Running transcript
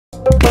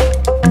I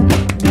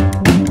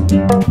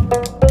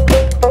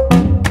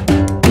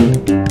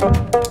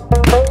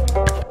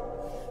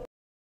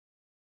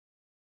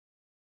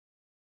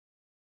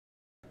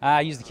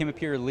use the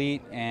Chemipure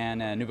Elite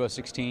and Nuvo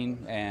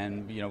 16,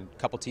 and a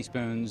couple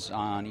teaspoons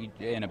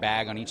in a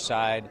bag on each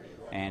side,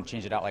 and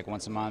change it out like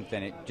once a month,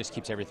 and it just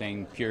keeps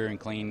everything pure and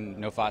clean,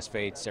 no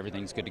phosphates,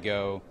 everything's good to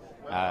go.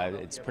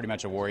 It's pretty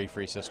much a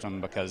worry-free system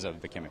because of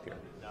the Chemipure.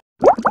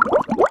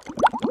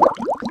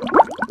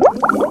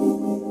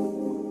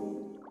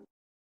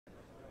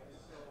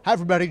 Hi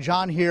everybody,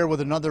 John here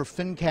with another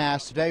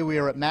Fincast. Today we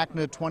are at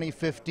MACNA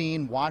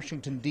 2015,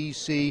 Washington,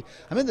 D.C.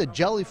 I'm in the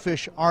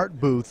Jellyfish Art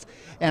booth,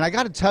 and I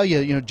got to tell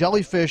you,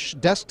 jellyfish,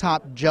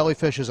 desktop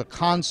jellyfish as a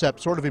concept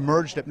sort of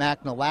emerged at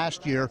MACNA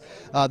last year.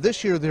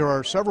 This year there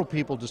are several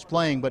people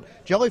displaying, but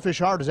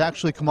Jellyfish Art has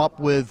actually come up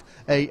with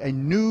a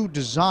new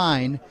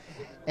design.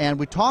 And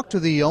we talked to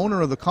the owner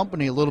of the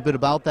company a little bit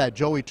about that,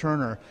 Joey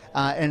Turner,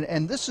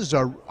 and this is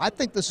I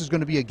think this is going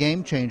to be a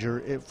game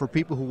changer for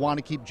people who want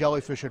to keep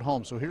jellyfish at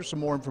home. So here's some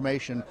more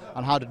information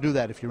on how to do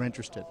that if you're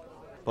interested.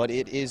 But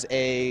it is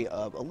a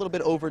little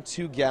bit over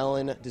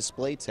 2-gallon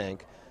display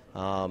tank,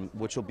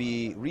 which will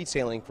be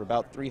retailing for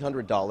about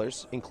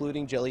 $300,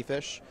 including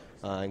jellyfish,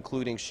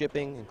 including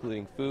shipping,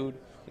 including food,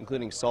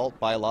 including salt,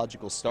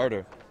 biological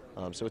starter.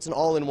 So it's an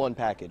all-in-one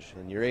package,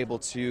 and you're able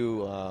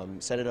to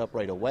set it up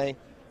right away.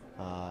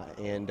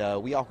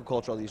 We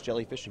aquaculture all these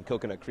jellyfish in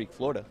Coconut Creek,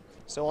 Florida.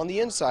 So on the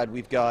inside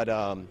we've got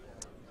a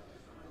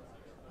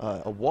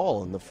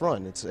wall in the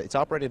front. It's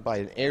operated by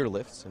an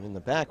airlift, and in the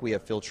back we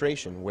have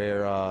filtration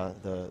where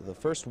the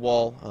first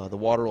wall, the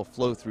water will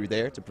flow through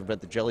there to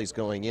prevent the jellies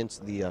going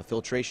into the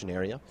filtration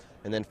area,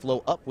 and then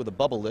flow up with a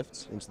bubble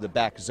lift into the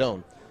back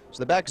zone. So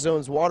the back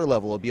zone's water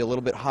level will be a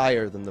little bit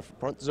higher than the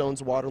front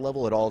zone's water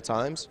level at all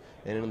times,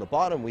 and in the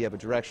bottom we have a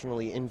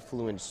directionally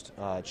influenced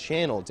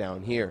channel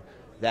down here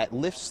that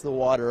lifts the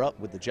water up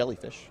with the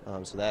jellyfish,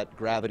 so that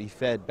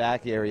gravity-fed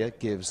back area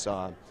gives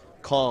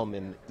calm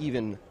and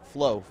even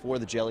flow for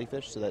the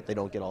jellyfish so that they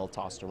don't get all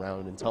tossed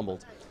around and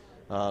tumbled.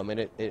 And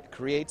it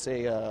creates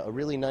a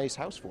really nice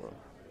house for them.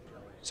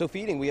 So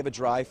feeding, we have a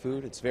dry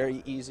food. It's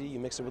very easy. You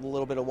mix it with a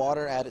little bit of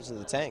water, add it to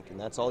the tank, and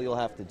that's all you'll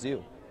have to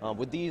do.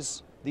 With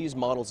these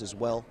models as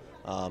well,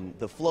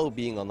 the flow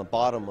being on the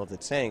bottom of the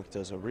tank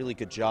does a really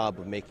good job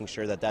of making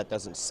sure that that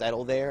doesn't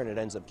settle there and it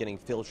ends up getting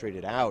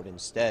filtrated out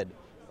instead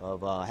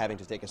of having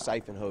to take a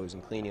siphon hose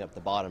and cleaning up the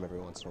bottom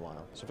every once in a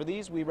while. So for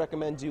these, we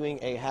recommend doing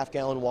a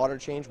half-gallon water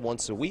change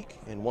once a week,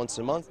 and once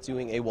a month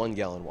doing a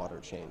 1-gallon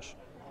water change.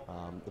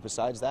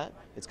 Besides that,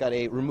 it's got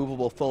a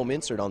removable foam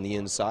insert on the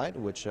inside,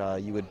 which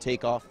you would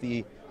take off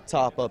the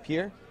top up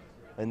here,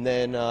 and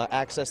then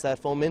access that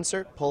foam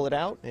insert, pull it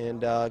out,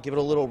 and give it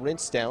a little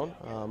rinse down.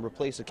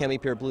 Replace a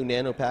Chemipure Blue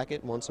Nano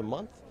packet once a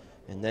month,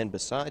 and then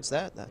besides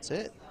that, that's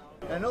it.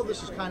 I know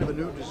this is kind of a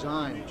new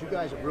design, but you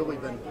guys have really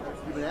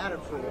you've been at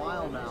it for a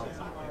while now.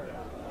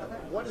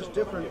 What is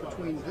different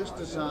between this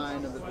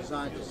design and the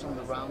designs of some of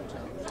the round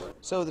tanks?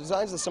 So the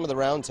designs of some of the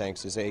round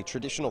tanks is a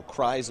traditional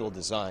chrysal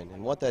design,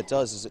 and what that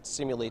does is it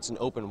simulates an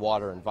open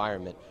water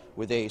environment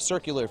with a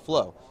circular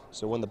flow.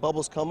 So when the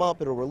bubbles come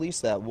up, it'll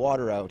release that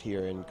water out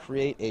here and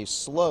create a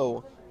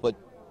slow but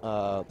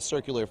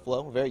circular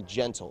flow, very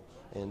gentle.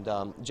 And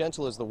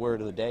gentle is the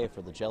word of the day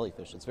for the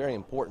jellyfish. It's very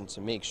important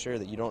to make sure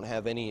that you don't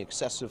have any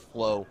excessive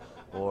flow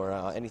or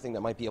anything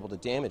that might be able to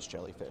damage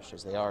jellyfish,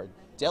 as they are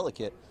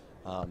delicate,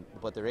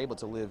 but they're able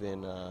to live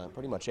in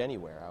pretty much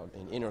anywhere out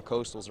in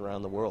intercoastals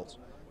around the world.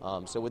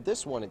 So with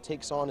this one, it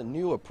takes on a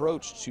new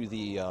approach to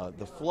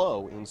the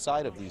flow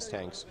inside of these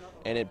tanks,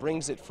 and it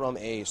brings it from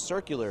a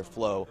circular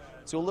flow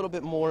to a little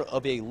bit more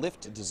of a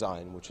lift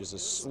design, which is a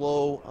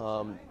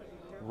slow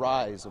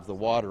rise of the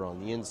water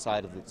on the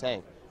inside of the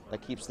tank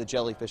that keeps the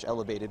jellyfish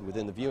elevated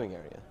within the viewing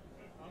area.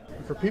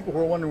 For people who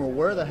are wondering, well,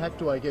 where the heck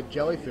do I get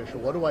jellyfish, or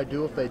what do I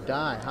do if they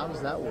die? How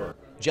does that work?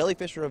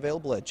 Jellyfish are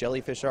available at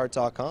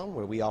jellyfishart.com,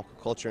 where we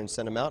aquaculture and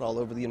send them out all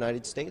over the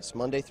United States,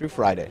 Monday through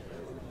Friday.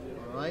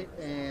 All right,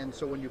 and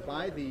so when you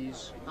buy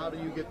these, how do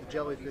you get the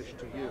jellyfish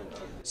to you?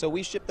 So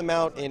we ship them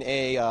out in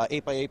a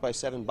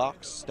 8x8x7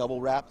 box,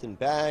 double wrapped in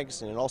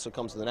bags, and it also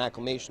comes with an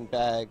acclimation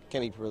bag,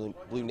 Chemipure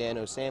Blue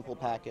Nano sample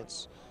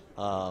packets.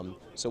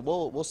 So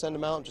we'll send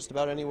them out just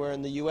about anywhere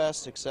in the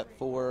U.S. except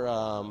for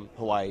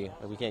Hawaii.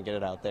 We can't get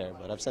it out there,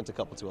 but I've sent a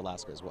couple to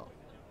Alaska as well.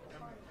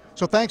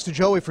 So thanks to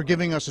Joey for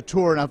giving us a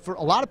tour. Now, for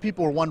a lot of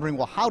people are wondering,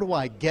 well, how do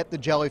I get the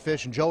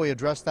jellyfish? And Joey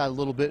addressed that a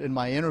little bit in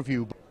my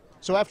interview.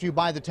 So after you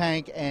buy the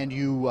tank and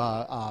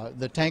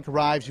the tank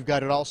arrives, you've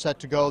got it all set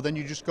to go, then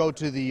you just go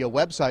to the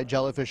website,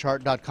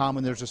 jellyfishart.com,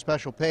 and there's a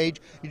special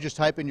page. You just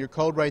type in your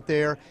code right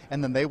there,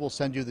 and then they will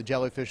send you the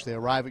jellyfish. They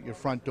arrive at your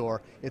front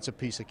door. It's a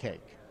piece of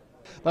cake.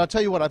 But I'll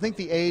tell you what, I think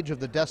the age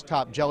of the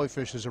desktop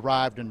jellyfish has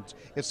arrived, and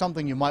it's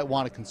something you might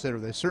want to consider.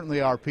 They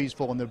certainly are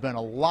peaceful, and there have been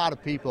a lot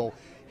of people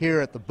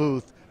here at the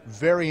booth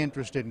very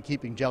interested in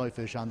keeping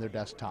jellyfish on their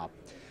desktop.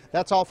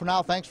 That's all for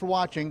now. Thanks for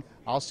watching.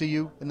 I'll see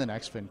you in the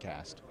next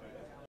Fincast.